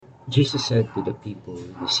Jesus said to the people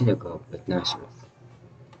in the synagogue at Nazareth,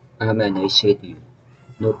 Amen, I say to you,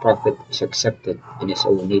 no prophet is accepted in his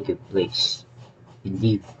own native place.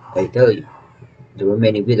 Indeed, I tell you, there were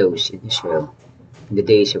many widows in Israel in the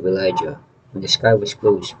days of Elijah, when the sky was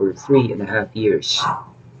closed for 3.5 years,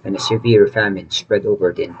 and a severe famine spread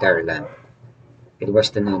over the entire land. It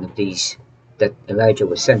was to none of these that Elijah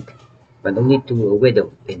was sent, but only to a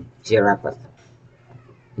widow in Zarephath,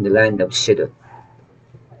 in the land of Sidon.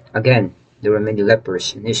 Again, there were many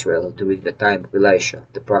lepers in Israel during the time of Elisha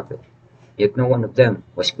the prophet, yet no one of them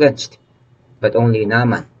was cleansed, but only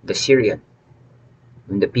Naaman the Syrian.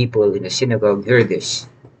 When the people in the synagogue heard this,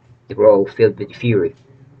 they were all filled with fury.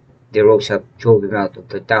 They rose up, drove him out of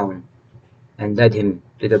the town, and led him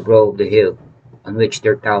to the brow of the hill on which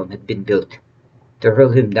their town had been built, to hurl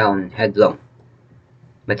him down headlong.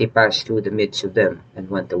 But he passed through the midst of them and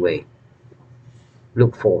went away.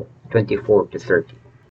 Luke 4:24-30.